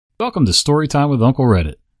Welcome to Storytime with Uncle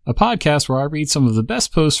Reddit, a podcast where I read some of the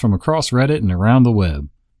best posts from across Reddit and around the web.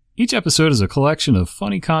 Each episode is a collection of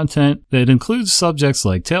funny content that includes subjects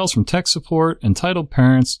like tales from tech support, entitled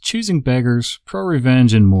parents, choosing beggars,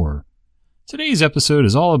 pro-revenge, and more. Today's episode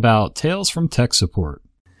is all about tales from tech support.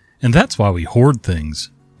 And that's why we hoard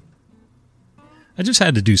things. I just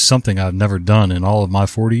had to do something I've never done in all of my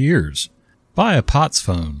 40 years. Buy a POTS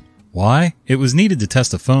phone. Why? It was needed to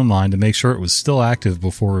test a phone line to make sure it was still active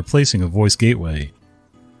before replacing a voice gateway.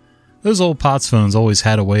 Those old POTS phones always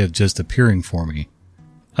had a way of just appearing for me.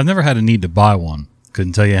 I've never had a need to buy one.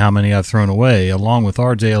 Couldn't tell you how many I've thrown away, along with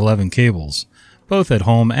RJ11 cables, both at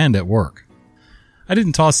home and at work. I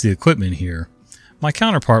didn't toss the equipment here. My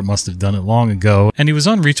counterpart must have done it long ago, and he was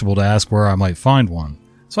unreachable to ask where I might find one.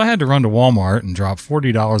 So I had to run to Walmart and drop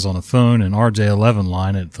 $40 on a phone and RJ11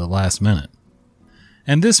 line at the last minute.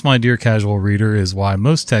 And this, my dear casual reader, is why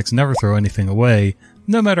most techs never throw anything away,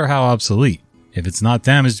 no matter how obsolete, if it's not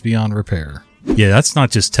damaged beyond repair. Yeah, that's not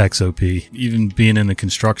just techs OP. Even being in the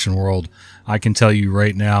construction world, I can tell you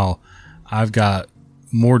right now, I've got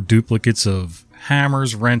more duplicates of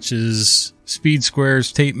hammers, wrenches, speed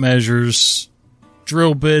squares, tape measures,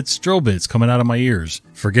 drill bits coming out of my ears.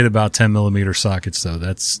 Forget about 10mm sockets though.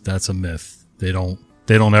 That's a myth.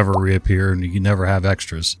 They don't ever reappear and you can never have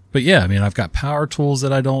extras. But yeah, I mean, I've got power tools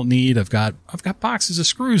that I don't need. I've got boxes of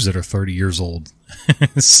screws that are 30 years old.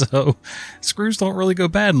 So screws don't really go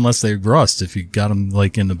bad unless they rust if you got them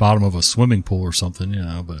like in the bottom of a swimming pool or something, you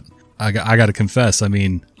know, but I got to confess, I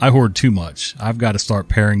mean, I hoard too much. I've got to start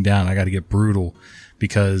paring down. I got to get brutal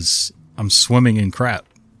because I'm swimming in crap.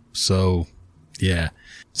 So yeah,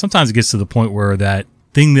 sometimes it gets to the point where that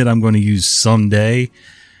thing that I'm going to use someday,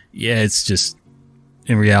 yeah, it's just,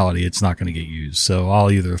 in reality, it's not going to get used. So I'll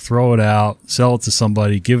either throw it out, sell it to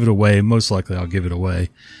somebody, give it away. Most likely I'll give it away.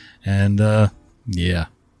 And, yeah,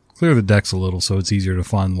 clear the decks a little so it's easier to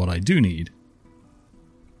find what I do need.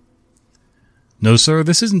 No, sir,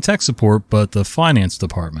 this isn't tech support, but the finance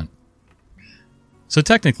department. So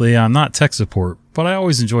technically, I'm not tech support, but I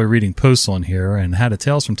always enjoy reading posts on here and had a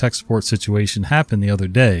Tales from Tech Support situation happen the other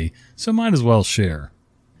day, so might as well share.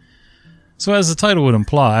 So as the title would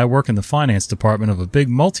imply, I work in the finance department of a big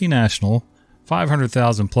multinational,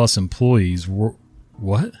 500,000 plus employees.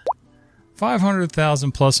 What?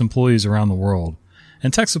 500,000 plus employees around the world,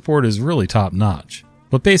 and tech support is really top notch.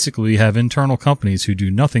 But basically we have internal companies who do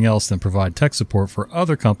nothing else than provide tech support for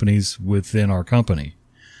other companies within our company.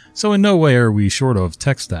 So in no way are we short of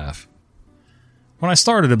tech staff. When I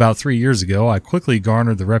started about 3 years ago, I quickly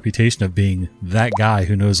garnered the reputation of being that guy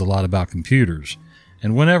who knows a lot about computers.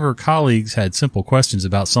 And whenever colleagues had simple questions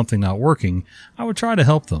about something not working, I would try to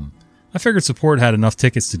help them. I figured support had enough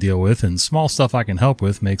tickets to deal with, and small stuff I can help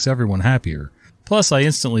with makes everyone happier. Plus, I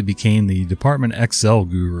instantly became the department Excel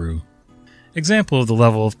guru. Example of the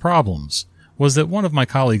level of problems was that one of my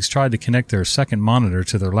colleagues tried to connect their second monitor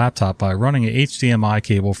to their laptop by running an HDMI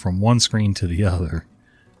cable from one screen to the other.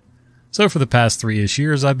 So for the past 3-ish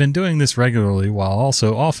years, I've been doing this regularly while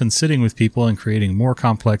also often sitting with people and creating more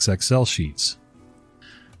complex Excel sheets.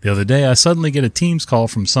 The other day, I suddenly get a Teams call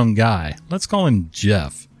from some guy. Let's call him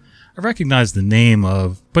Jeff. I recognize the name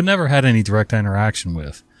of, but never had any direct interaction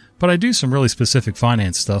with. But I do some really specific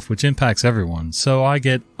finance stuff which impacts everyone, so I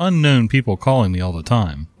get unknown people calling me all the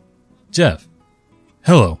time. Jeff.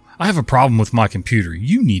 Hello, I have a problem with my computer.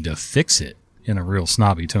 You need to fix it. In a real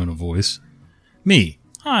snobby tone of voice. Me.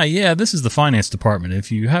 Hi, yeah, this is the finance department.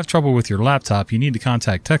 If you have trouble with your laptop, you need to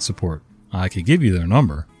contact tech support. I could give you their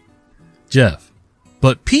number. Jeff.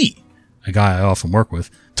 But Pete, a guy I often work with,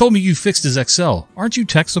 told me you fixed his Excel. Aren't you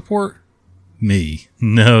tech support? Me.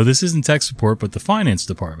 No, this isn't tech support, but the finance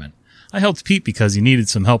department. I helped Pete because he needed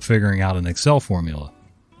some help figuring out an Excel formula.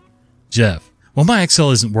 Jeff. Well, my Excel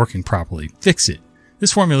isn't working properly. Fix it.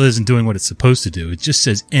 This formula isn't doing what it's supposed to do. It just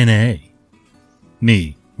says NA.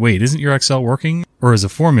 Me. Wait, isn't your Excel working? Or is the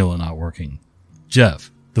formula not working? Jeff.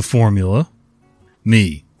 The formula?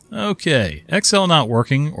 Me. Okay, Excel not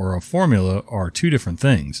working or a formula are two different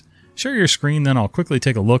things. Share your screen, then I'll quickly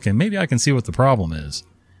take a look and maybe I can see what the problem is.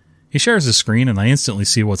 He shares his screen and I instantly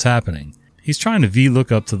see what's happening. He's trying to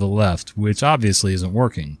VLOOKUP to the left, which obviously isn't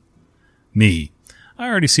working. Me. I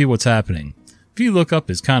already see what's happening. VLOOKUP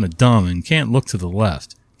is kind of dumb and can't look to the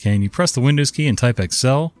left. Can you press the Windows key and type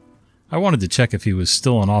Excel? I wanted to check if he was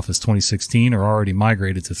still on Office 2016 or already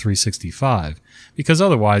migrated to 365, because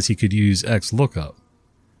otherwise he could use XLOOKUP.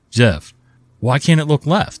 Jeff. Why can't it look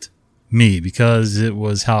left? Me. Because it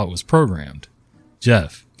was how it was programmed.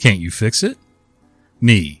 Jeff. Can't you fix it?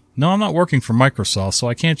 Me. No, I'm not working for Microsoft, so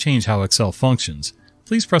I can't change how Excel functions.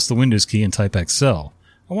 Please press the Windows key and type Excel.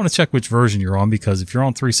 I want to check which version you're on because if you're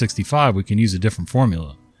on 365, we can use a different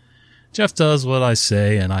formula. Jeff does what I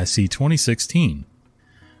say and I see 2016.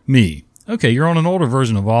 Me. Okay, you're on an older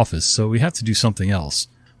version of Office, so we have to do something else.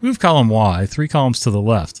 Move column Y 3 columns to the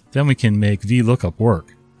left, then we can make VLOOKUP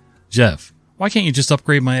work. Jeff. Why can't you just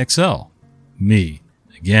upgrade my Excel? Me.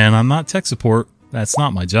 Again, I'm not tech support. That's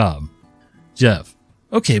not my job. Jeff.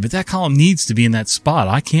 Okay, but that column needs to be in that spot.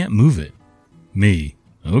 I can't move it. Me.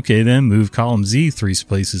 Okay, then move column Z 3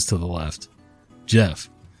 places to the left. Jeff.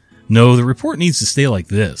 No, the report needs to stay like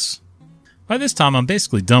this. By this time, I'm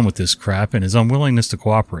basically done with this crap and his unwillingness to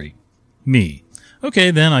cooperate. Me.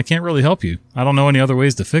 Okay, then I can't really help you. I don't know any other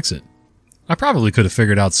ways to fix it. I probably could have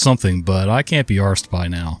figured out something, but I can't be arsed by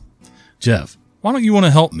now. Jeff. Why don't you want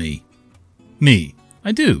to help me? Me.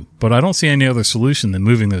 I do, but I don't see any other solution than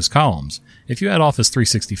moving those columns. If you had Office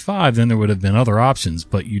 365, then there would have been other options,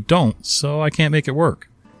 but you don't, so I can't make it work.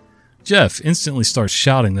 Jeff instantly starts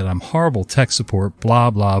shouting that I'm horrible tech support, blah,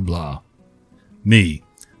 blah, blah. Me.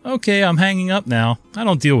 Okay, I'm hanging up now. I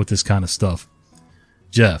don't deal with this kind of stuff.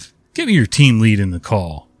 Jeff. Get me your team lead in the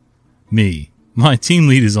call. Me. My team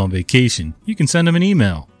lead is on vacation. You can send him an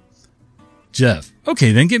email. Jeff.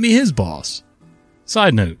 Okay, then get me his boss.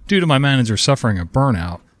 Side note, due to my manager suffering a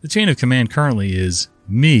burnout, the chain of command currently is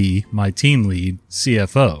me, my team lead,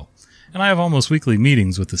 CFO, and I have almost weekly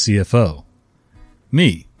meetings with the CFO.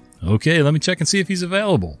 Me. Okay, let me check and see if he's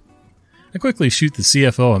available. I quickly shoot the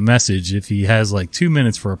CFO a message if he has like 2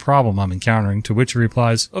 minutes for a problem I'm encountering, to which he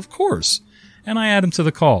replies, of course, and I add him to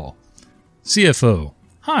the call. CFO.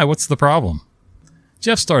 Hi, what's the problem?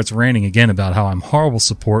 Jeff starts ranting again about how I'm horrible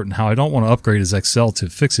support and how I don't want to upgrade his Excel to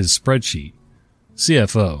fix his spreadsheet.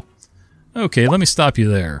 CFO. Okay, let me stop you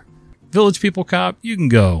there. Village People Cop, you can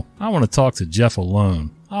go. I want to talk to Jeff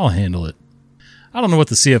alone. I'll handle it. I don't know what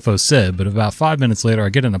the CFO said, but about 5 minutes later I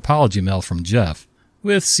get an apology mail from Jeff,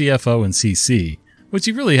 with CFO and CC, which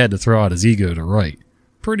he really had to throw out his ego to write.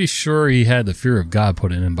 Pretty sure he had the fear of God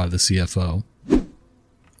put in him by the CFO.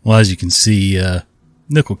 Well, as you can see,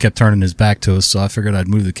 Nickel kept turning his back to us, so I figured I'd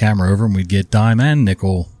move the camera over and we'd get Dime and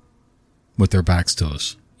Nickel with their backs to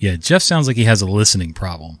us. Yeah, Jeff sounds like he has a listening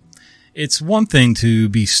problem. It's one thing to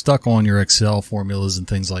be stuck on your Excel formulas and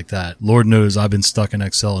things like that. Lord knows I've been stuck in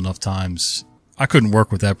Excel enough times. I couldn't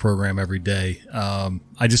work with that program every day.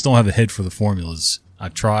 I just don't have a head for the formulas.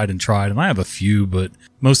 I've tried, and I have a few, but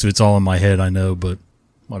most of it's all in my head, I know, but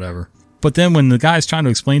whatever. But then when the guy's trying to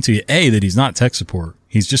explain to you, A, that he's not tech support,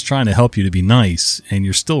 he's just trying to help you to be nice, and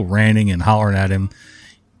you're still ranting and hollering at him.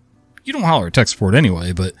 You don't holler at tech support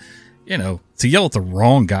anyway, but, you know, to yell at the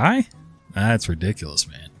wrong guy? That's ridiculous,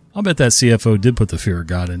 man. I'll bet that CFO did put the fear of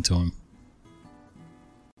God into him.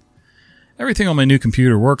 Everything on my new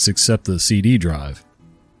computer works except the CD drive.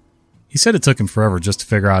 He said it took him forever just to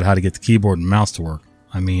figure out how to get the keyboard and mouse to work.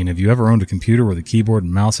 I mean, have you ever owned a computer where the keyboard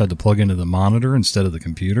and mouse had to plug into the monitor instead of the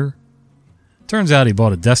computer? Turns out he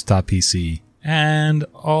bought a desktop PC, and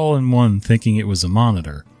all-in-one thinking it was a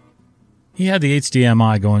monitor. He had the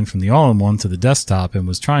HDMI going from the all-in-one to the desktop and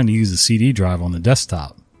was trying to use the CD drive on the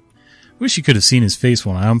desktop. Wish you could have seen his face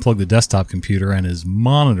when I unplugged the desktop computer and his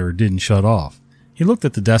monitor didn't shut off. He looked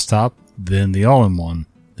at the desktop, then the all-in-one,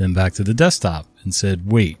 then back to the desktop, and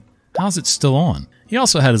said, wait, how's it still on? He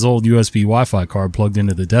also had his old USB Wi-Fi card plugged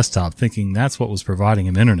into the desktop, thinking that's what was providing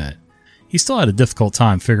him internet. He still had a difficult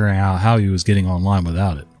time figuring out how he was getting online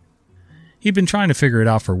without it. He'd been trying to figure it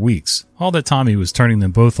out for weeks. All that time he was turning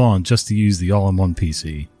them both on just to use the all-in-one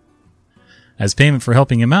PC. As payment for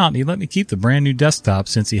helping him out, he let me keep the brand new desktop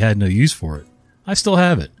since he had no use for it. I still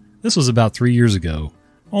have it. This was about 3 years ago.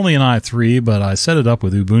 Only an i3, but I set it up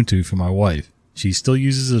with Ubuntu for my wife. She still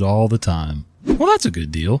uses it all the time. Well, that's a good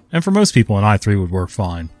deal. And for most people, an i3 would work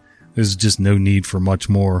fine. There's just no need for much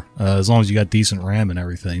more, as long as you got decent RAM and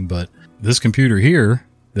everything. But this computer here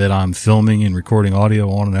that I'm filming and recording audio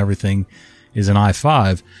on and everything is an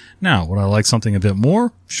i5. Now, would I like something a bit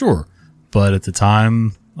more? Sure. But at the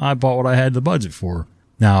time, I bought what I had the budget for.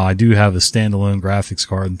 Now, I do have a standalone graphics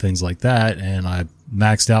card and things like that, and I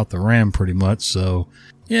maxed out the RAM pretty much, so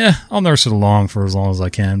yeah, I'll nurse it along for as long as I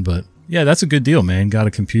can, but yeah, that's a good deal, man. Got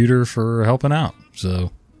a computer for helping out,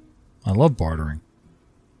 so I love bartering.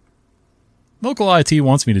 Local IT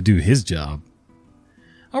wants me to do his job.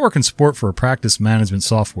 I work in support for a practice management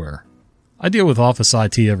software. I deal with Office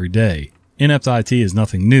IT every day. Inept IT is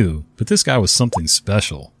nothing new, but this guy was something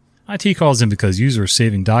special. IT calls in because user is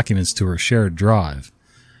saving documents to her shared drive.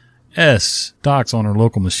 S docs on her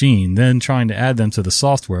local machine, then trying to add them to the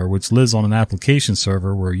software, which lives on an application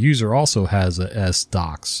server where user also has a S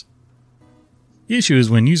docs. The issue is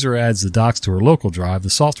when user adds the docs to her local drive, the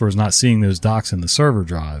software is not seeing those docs in the server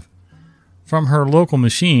drive. From her local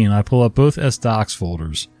machine, I pull up both SDocs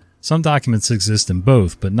folders. Some documents exist in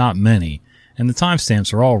both, but not many, and the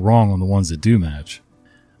timestamps are all wrong on the ones that do match.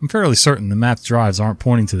 I'm fairly certain the mapped drives aren't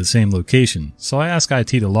pointing to the same location, so I ask IT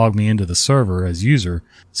to log me into the server as user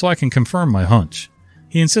so I can confirm my hunch.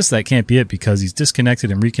 He insists that can't be it because he's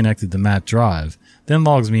disconnected and reconnected the mapped drive, then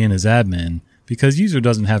logs me in as admin because user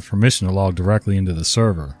doesn't have permission to log directly into the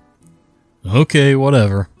server. Okay,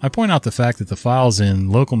 whatever. I point out the fact that the files in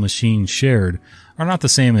local machine shared are not the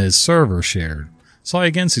same as server shared, so I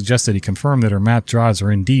again suggest that he confirm that our mapped drives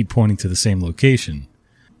are indeed pointing to the same location.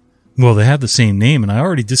 Well, they have the same name and I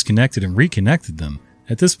already disconnected and reconnected them.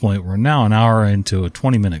 At this point, we're now an hour into a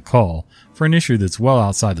 20-minute call for an issue that's well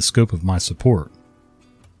outside the scope of my support.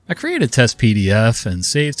 I create a test PDF and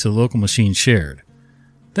save to local machine shared.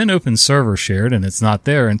 Then open server shared and it's not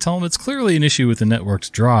there and tell him it's clearly an issue with the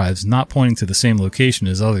networked drives not pointing to the same location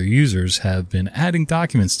as other users have been adding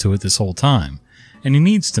documents to it this whole time, and he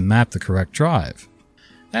needs to map the correct drive.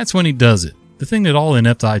 That's when he does it, the thing that all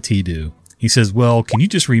inept IT do. He says, well, can you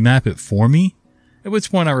just remap it for me? At which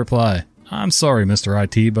point I reply, I'm sorry, Mr.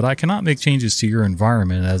 IT, but I cannot make changes to your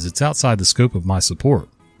environment as it's outside the scope of my support.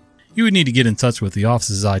 You would need to get in touch with the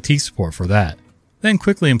office's IT support for that. Then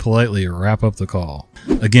quickly and politely wrap up the call.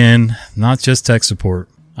 Again, not just tech support.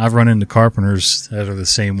 I've run into carpenters that are the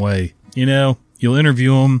same way. You know, you'll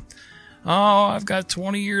interview them. Oh, I've got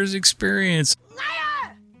 20 years experience.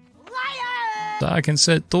 Liar! Liar! I can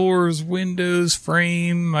set doors, windows,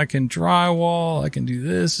 frame. I can drywall. I can do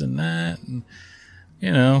this and that. And,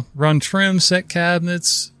 you know, run trim, set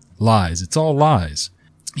cabinets. Lies. It's all lies.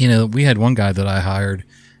 You know, we had one guy that I hired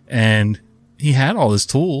and he had all his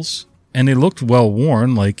tools. And they looked well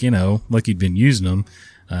worn, like, you know, like he'd been using them.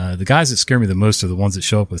 The guys that scare me the most are the ones that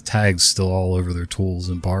show up with tags still all over their tools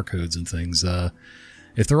and barcodes and things.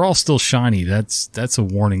 If they're all still shiny, that's a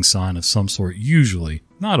warning sign of some sort, usually.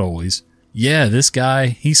 Not always. Yeah, this guy,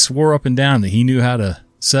 he swore up and down that he knew how to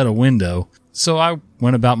set a window. So I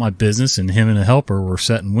went about my business and him and a helper were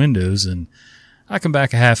setting windows, and I come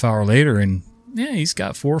back a half hour later and yeah, he's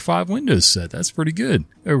got 4 or 5 windows set. That's pretty good.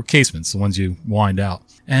 They were casements, the ones you wind out.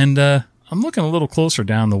 And I'm looking a little closer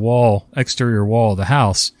down the wall, exterior wall of the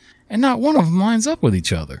house, and not one of them lines up with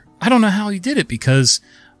each other. I don't know how he did it because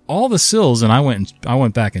all the sills, and I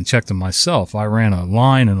went back and checked them myself. I ran a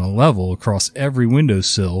line and a level across every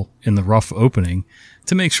windowsill in the rough opening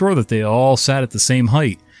to make sure that they all sat at the same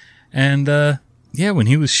height. And yeah, when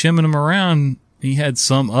he was shimming them around, he had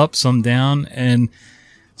some up, some down, and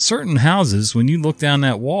certain houses, when you look down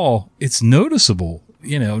that wall, it's noticeable.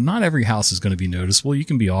 You know, not every house is going to be noticeable. You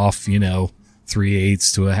can be off,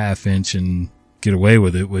 3/8 to a half inch and get away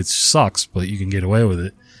with it, which sucks, but you can get away with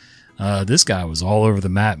it. This guy was all over the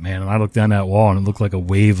map, man. And I looked down that wall and it looked like a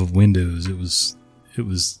wave of windows. It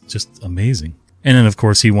was just amazing. And then, of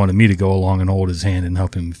course, he wanted me to go along and hold his hand and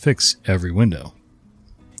help him fix every window.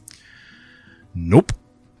 Nope.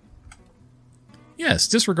 Yes,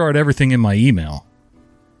 disregard everything in my email.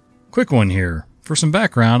 Quick one here. For some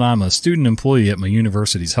background, I'm a student employee at my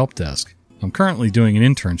university's help desk. I'm currently doing an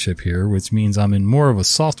internship here, which means I'm in more of a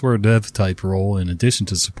software dev type role in addition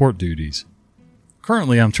to support duties.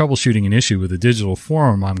 Currently, I'm troubleshooting an issue with a digital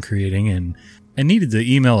form I'm creating and needed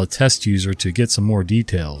to email a test user to get some more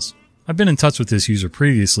details. I've been in touch with this user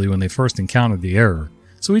previously when they first encountered the error,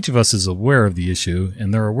 so each of us is aware of the issue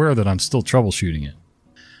and they're aware that I'm still troubleshooting it.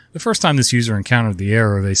 The first time this user encountered the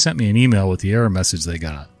error, they sent me an email with the error message they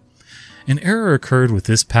got. An error occurred with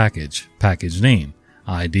this package name.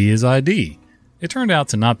 ID is ID. It turned out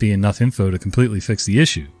to not be enough info to completely fix the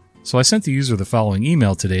issue, so I sent the user the following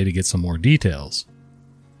email today to get some more details.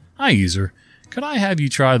 Hi user, could I have you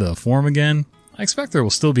try the form again? I expect there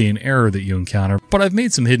will still be an error that you encounter, but I've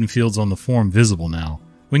made some hidden fields on the form visible now.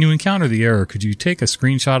 When you encounter the error, could you take a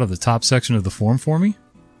screenshot of the top section of the form for me?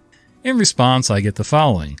 In response, I get the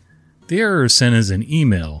following. The error is sent as an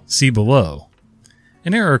email, see below.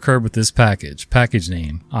 An error occurred with this package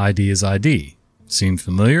name, ID is ID. Seem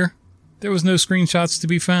familiar? There was no screenshots to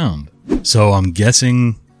be found. So I'm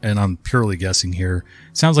guessing, and I'm purely guessing here,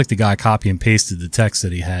 it sounds like the guy copy and pasted the text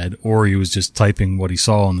that he had, or he was just typing what he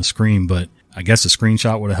saw on the screen, but I guess a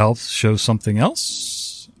screenshot would have helped show something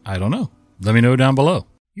else? I don't know. Let me know down below.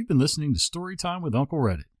 You've been listening to Storytime with Uncle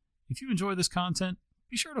Reddit. If you enjoy this content,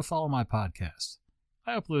 be sure to follow my podcast.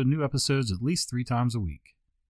 I upload new episodes at least 3 times a week.